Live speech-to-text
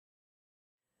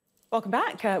Welcome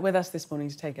back. With us this morning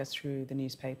to take us through the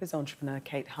newspapers, entrepreneur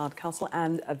Kate Hardcastle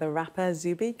and the rapper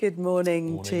Zuby. Good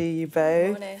morning to you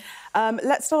both. Good morning.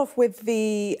 Let's start off with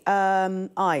the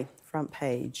front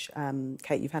page.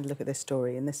 Kate, you've had a look at this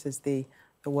story, and this is the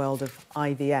world of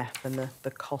IVF and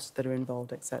the costs that are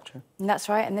involved, etc. That's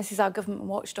right, and this is our government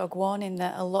watchdog warning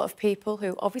that a lot of people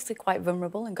who are obviously quite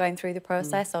vulnerable and going through the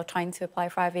process or trying to apply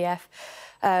for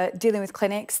IVF, dealing with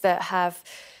clinics that have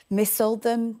missold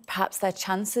them, perhaps their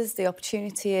chances, the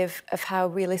opportunity of how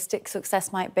realistic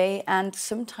success might be, and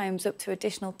sometimes up to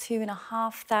additional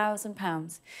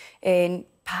 £2,500 in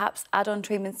perhaps add-on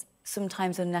treatments,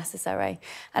 sometimes unnecessary.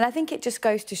 And I think it just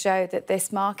goes to show that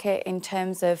this market, in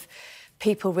terms of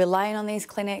people relying on these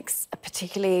clinics,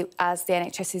 particularly as the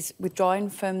NHS is withdrawing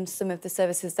from some of the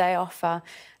services they offer,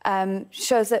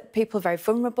 shows that people are very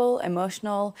vulnerable,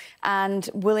 emotional, and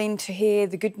willing to hear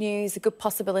the good news, the good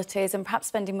possibilities, and perhaps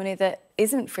spending money that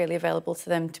isn't freely available to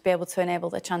them to be able to enable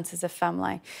their chances of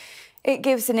family. It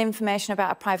gives an information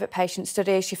about a private patient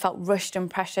study. She felt rushed and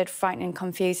pressured, frightened and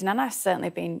confused. And I've certainly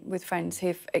been with friends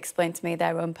who've explained to me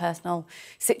their own personal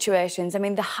situations. I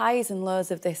mean, the highs and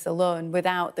lows of this alone,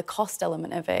 without the cost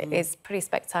element of it, is pretty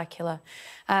spectacular.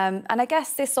 And I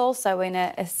guess this also in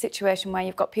a situation where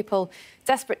you've got people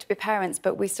desperate to be parents,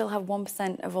 but we still have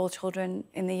 1% of all children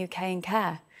in the UK in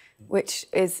care, which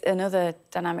is another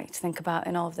dynamic to think about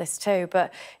in all of this too.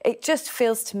 But it just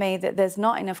feels to me that there's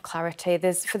not enough clarity.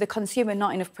 There's, for the consumer,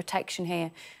 not enough protection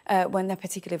here when they're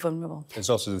particularly vulnerable. There's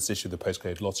also this issue of the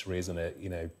postcode lottery, isn't it? You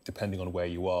know, depending on where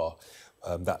you are,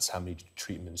 that's how many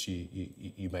treatments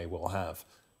you may well have.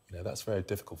 You know, that's very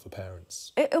difficult for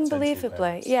parents. Unbelievably,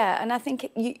 parents. yeah. And I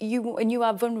think when you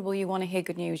are vulnerable, you want to hear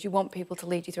good news. You want people to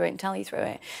lead you through it and tell you through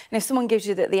it. And if someone gives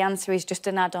you that the answer is just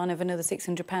an add-on of another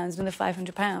 £600, another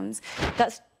 £500,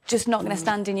 that's just not going to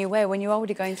stand in your way when you're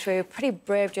already going through a pretty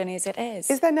brave journey as it is.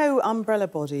 Is there no umbrella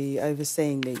body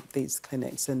overseeing these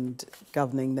clinics and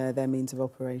governing their means of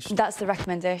operation? That's the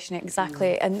recommendation,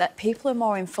 exactly, and that people are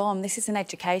more informed. This is an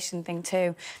education thing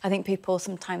too. I think people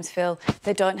sometimes feel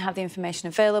they don't have the information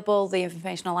available, the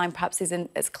information online perhaps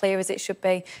isn't as clear as it should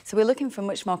be, so we're looking for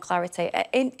much more clarity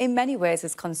in many ways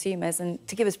as consumers and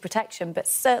to give us protection, but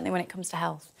certainly when it comes to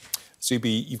health.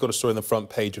 Zuby, you've got a story on the front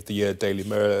page of the Daily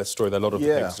Mirror, a story that a lot of the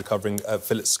papers are covering,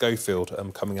 Philip Schofield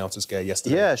coming out as gay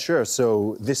yesterday. Yeah, sure.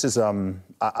 So this is...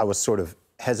 I was sort of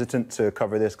hesitant to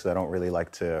cover this because I don't really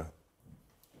like to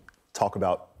talk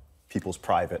about people's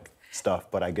private stuff,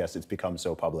 but I guess it's become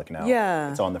so public now. Yeah.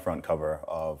 It's on the front cover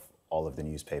of all of the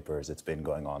newspapers. It's been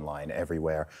going online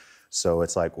everywhere. So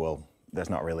it's like, well, there's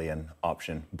not really an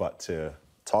option but to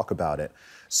talk about it.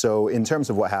 So in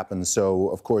terms of what happened, so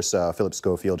of course Philip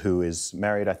Schofield, who is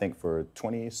married I think for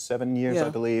 27 years, I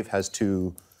believe, has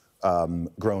two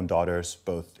grown daughters,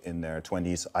 both in their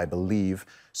 20s, I believe.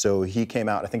 So he came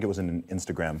out, I think it was in an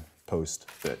Instagram post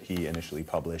that he initially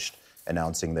published,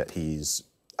 announcing that he's,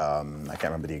 I can't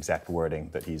remember the exact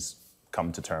wording, that he's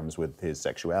come to terms with his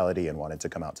sexuality and wanted to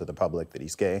come out to the public that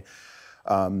he's gay.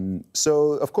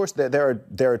 So of course there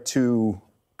are two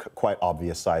quite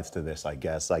obvious sides to this, I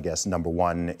guess. I guess number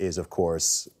one is, of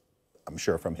course, I'm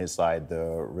sure from his side,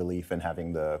 the relief in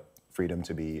having the freedom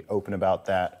to be open about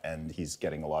that, and he's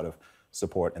getting a lot of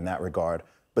support in that regard.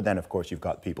 But then, of course, you've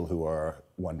got people who are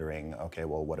wondering, OK,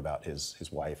 well, what about his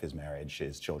wife, his marriage,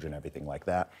 his children, everything like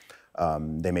that?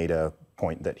 They made a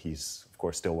point that he's, of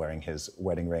course, still wearing his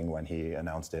wedding ring when he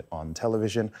announced it on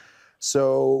television.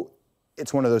 So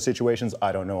it's one of those situations.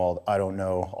 I don't know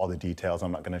all the details.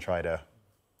 I'm not going to try to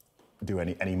do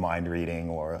any mind reading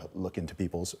or look into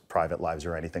people's private lives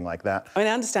or anything like that. I mean,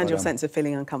 I understand your sense of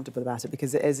feeling uncomfortable about it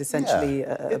because it is essentially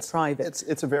a private issue.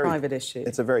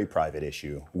 It's a very private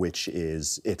issue, which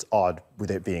is, it's odd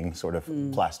with it being sort of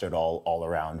plastered all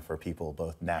around for people,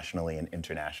 both nationally and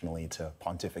internationally, to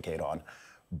pontificate on.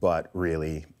 But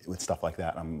really, with stuff like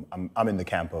that, I'm in the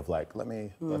camp of like,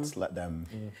 let's let them.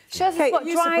 Shows Kate, what are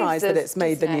you drives surprised us, that it's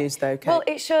made the news, though, Kate? Well,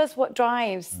 it shows what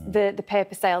drives the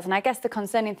paper sales, and I guess the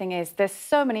concerning thing is there's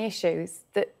so many issues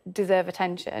that deserve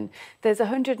attention. There's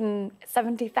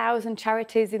 170,000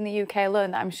 charities in the UK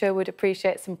alone that I'm sure would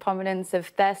appreciate some prominence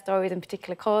of their stories and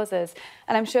particular causes,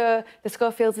 and I'm sure the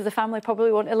Schofields as a family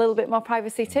probably want a little bit more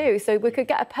privacy too. So we could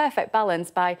get a perfect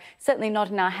balance by certainly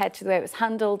nodding our head to the way it was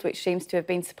handled, which seems to have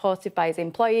been supported by his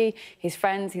employee, his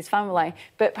friends, his family,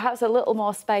 but perhaps a little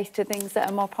more space to things that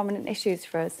are more prominent issues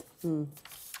for us.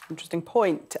 Interesting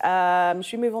point.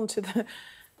 Should we move on to the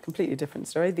completely different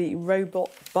story, the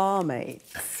robot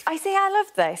barmaids? I see, I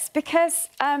love this because...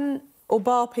 Or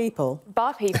bar people?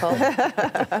 Bar people.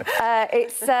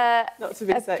 It's Not to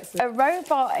be sexist. a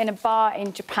robot in a bar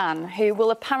in Japan who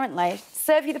will apparently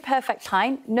serve you the perfect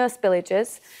pint, no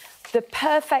spillages, the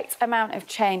perfect amount of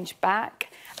change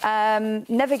back,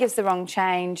 never gives the wrong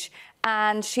change,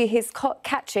 and she is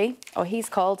catchy, or he's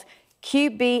called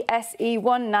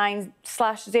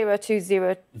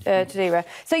QBSE19/020.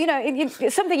 So, you know,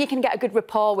 it's something you can get a good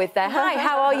rapport with there. Hi,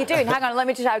 how are you doing? Hang on,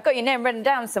 I've got your name written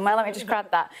down somewhere, let me just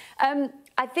grab that.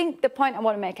 I think the point I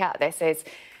want to make out of this is,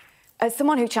 as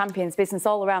someone who champions business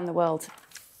all around the world,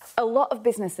 a lot of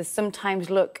businesses sometimes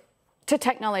look to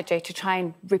technology to try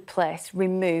and replace,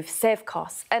 remove, save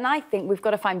costs. And I think we've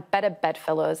got to find better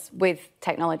bedfellows with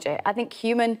technology. I think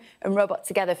human and robot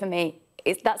together, for me,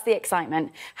 that's the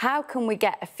excitement. How can we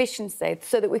get efficiency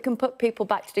so that we can put people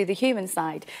back to do the human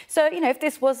side? So, you know, if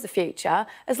this was the future,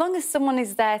 as long as someone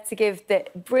is there to give the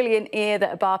brilliant ear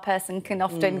that a bar person can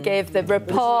often give, the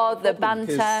rapport, the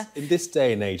banter. In this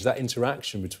day and age, that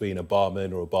interaction between a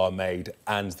barman or a barmaid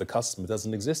and the customer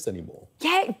doesn't exist anymore.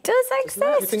 Yeah, it does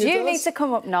exist. You need to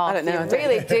come up north. I don't know. You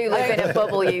really do live in a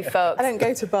bubble, you folks. I don't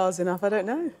go to bars enough, I don't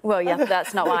know. Well, yeah,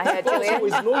 that's not what I heard, It's Julia.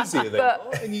 always noisier then,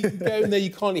 and you go in there,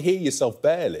 you can't hear yourself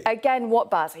barely. Again,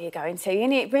 what bars are you going to? You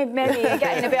need, maybe you're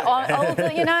getting a bit older,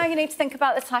 you know, you need to think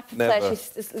about the type of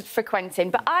place you're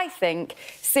frequenting. But I think,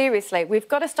 seriously, we've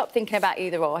got to stop thinking about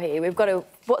either or here. We've got to,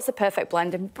 what's the perfect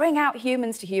blend, and bring out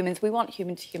humans to humans. We want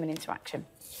human-to-human interaction.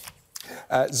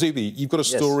 Zuby, you've got a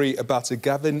story about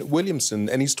Gavin Williamson,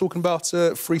 and he's talking about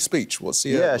free speech. What's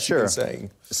he been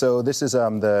saying? So this is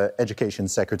the Education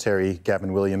Secretary,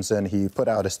 Gavin Williamson. He put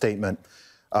out a statement,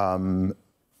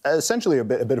 essentially a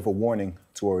bit of a warning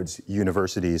towards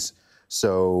universities.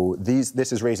 So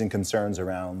this is raising concerns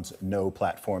around no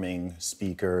platforming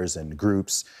speakers and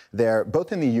groups.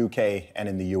 Both in the UK and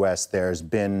in the US, there's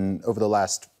been, over the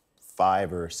last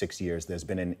 5 or 6 years, there's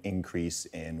been an increase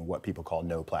in what people call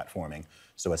no platforming.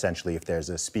 So essentially, if there's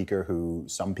a speaker who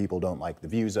some people don't like the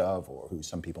views of, or who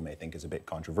some people may think is a bit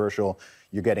controversial,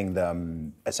 you're getting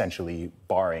them essentially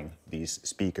barring these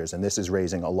speakers. And this is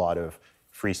raising a lot of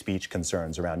free speech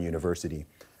concerns around university.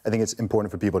 I think it's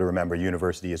important for people to remember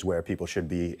university is where people should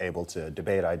be able to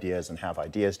debate ideas and have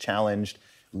ideas challenged,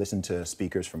 listen to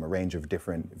speakers from a range of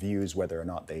different views, whether or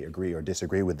not they agree or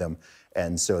disagree with them.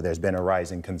 And so there's been a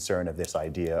rising concern of this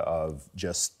idea of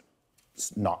just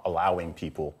not allowing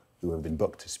people who have been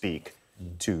booked to speak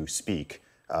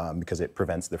because it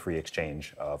prevents the free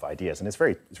exchange of ideas. And it's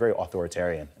very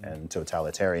authoritarian and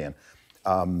totalitarian.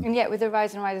 And yet, with the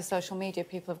rise of social media,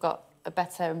 people have got a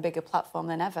better and bigger platform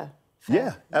than ever.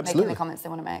 Yeah, absolutely. Making the comments they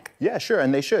want to make. Yeah, sure,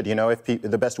 and they should. You know, if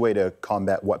the best way to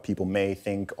combat what people may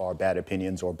think are bad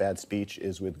opinions or bad speech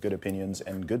is with good opinions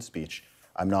and good speech.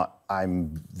 I'm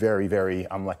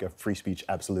like a free speech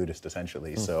absolutist,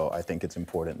 essentially. So I think it's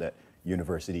important that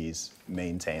universities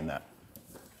maintain that.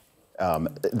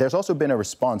 There's also been a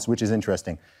response, which is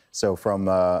interesting. So from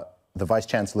the Vice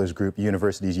Chancellor's group,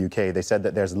 Universities UK, they said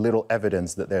that there's little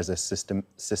evidence that there's a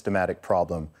systematic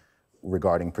problem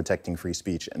regarding protecting free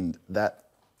speech, and that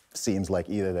seems like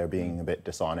either they're being a bit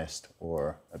dishonest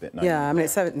or a bit naive. Yeah, I mean,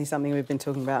 it's certainly something we've been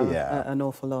talking about an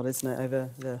awful lot, isn't it, over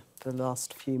the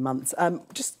last few months.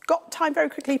 Just got time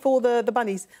very quickly for the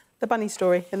bunnies, the bunny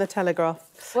story in the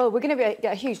Telegraph. Well, we're going to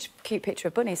get a huge, cute picture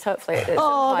of bunnies, hopefully.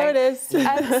 Oh, there it is.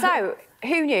 So,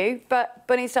 who knew, but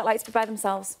bunnies don't like to be by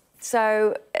themselves.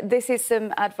 So this is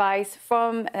some advice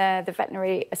from the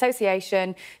Veterinary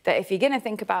Association that if you're going to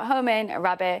think about homing a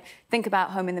rabbit, think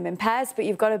about homing them in pairs, but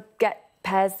you've got to get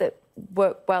pairs that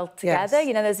work well together. Yes.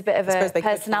 You know, there's a bit of a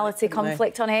personality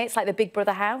conflict on here. It's like the Big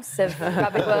Brother house of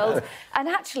Rabbit World. And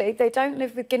actually, they don't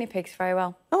live with guinea pigs very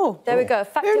well. Oh. There we go.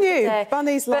 Fact Who knew? Today.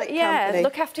 Bunnies like company.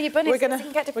 Look after your bunnies.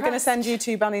 We're going to send you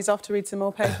 2 bunnies off to read some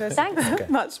more papers. Thanks.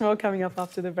 Much more coming up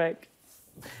after the break.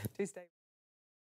 Do stay.